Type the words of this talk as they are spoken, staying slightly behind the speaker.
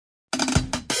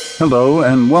Hello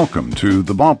and welcome to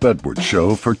The Bob Edwards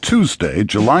Show for Tuesday,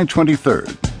 July 23rd.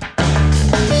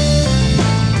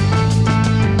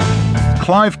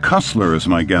 Clive Cussler is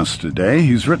my guest today.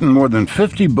 He's written more than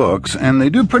 50 books, and they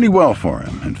do pretty well for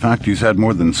him. In fact, he's had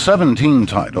more than 17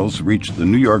 titles reach the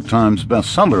New York Times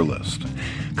bestseller list.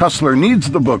 Cussler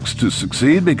needs the books to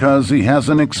succeed because he has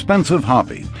an expensive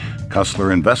hobby.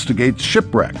 Cussler investigates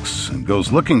shipwrecks and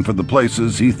goes looking for the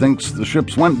places he thinks the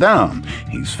ships went down.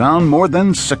 He's found more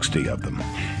than 60 of them.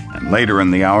 And later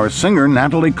in the hour, singer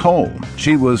Natalie Cole.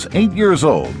 She was 8 years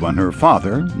old when her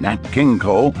father, Nat King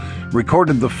Cole,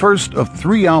 recorded the first of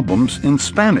 3 albums in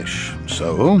Spanish.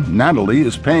 So Natalie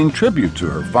is paying tribute to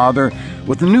her father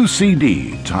with a new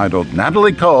CD titled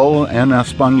Natalie Cole en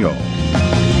Español.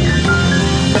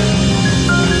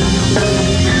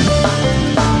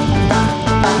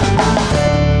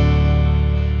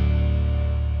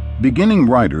 Beginning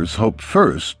writers hope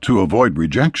first to avoid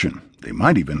rejection. They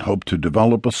might even hope to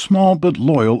develop a small but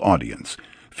loyal audience.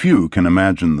 Few can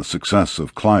imagine the success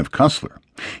of Clive Cussler.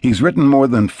 He's written more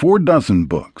than 4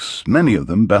 books, many of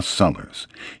them bestsellers.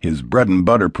 His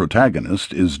bread-and-butter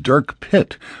protagonist is Dirk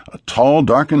Pitt, a tall,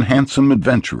 dark, and handsome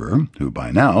adventurer who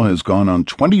by now has gone on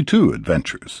 22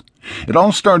 adventures. It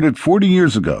all started 40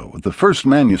 years ago with the first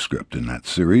manuscript in that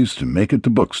series to make it to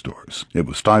bookstores. It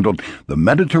was titled The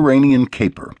Mediterranean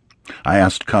Caper. I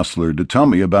asked Cussler to tell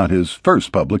me about his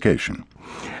first publication.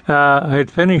 I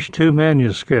had finished 2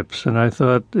 manuscripts, and I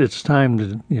thought it's time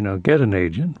to, get an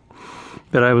agent.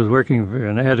 But I was working for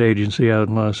an ad agency out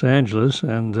in Los Angeles,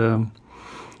 and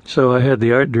so I had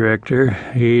the art director.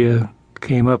 He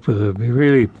came up with a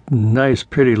really nice,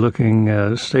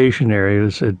 pretty-looking stationery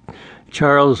that said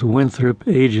Charles Winthrop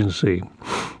Agency,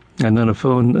 and then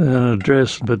an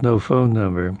address but no phone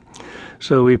number.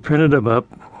 So we printed them up.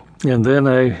 And then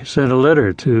I sent a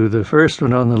letter to the first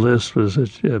one on the list was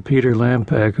Peter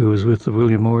Lampak, who was with the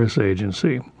William Morris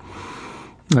Agency.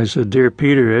 I said, "Dear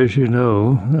Peter, as you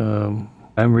know,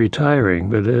 I'm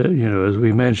retiring, but as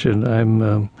we mentioned,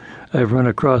 I've run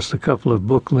across a couple of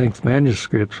book-length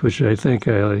manuscripts, which I think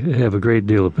I have a great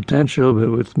deal of potential.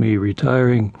 But with me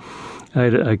retiring,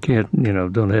 I can't,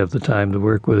 don't have the time to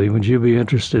work with him. Would you be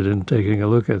interested in taking a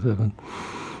look at them?"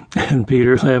 And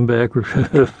Peter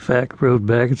Lampak wrote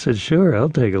back and said, "Sure, I'll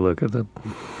take a look at them."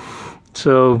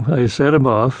 So I sent him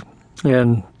off,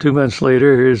 and 2 months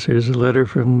later, here's a letter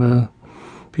from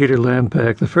Peter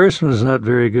Lampak. The first one's not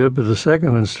very good, but the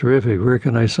second one's terrific. "Where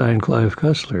can I sign Clive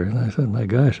Cussler?" And I thought, my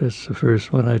gosh, that's the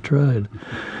first one I tried.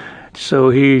 So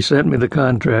he sent me the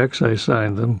contracts. I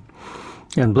signed them.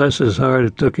 And bless his heart,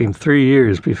 it took him 3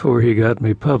 years before he got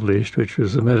me published, which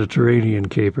was The Mediterranean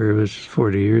Caper, which is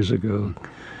 40 years ago.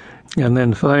 And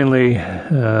then finally,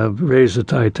 Raise the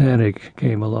Titanic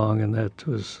came along, and that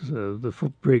was the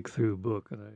breakthrough book.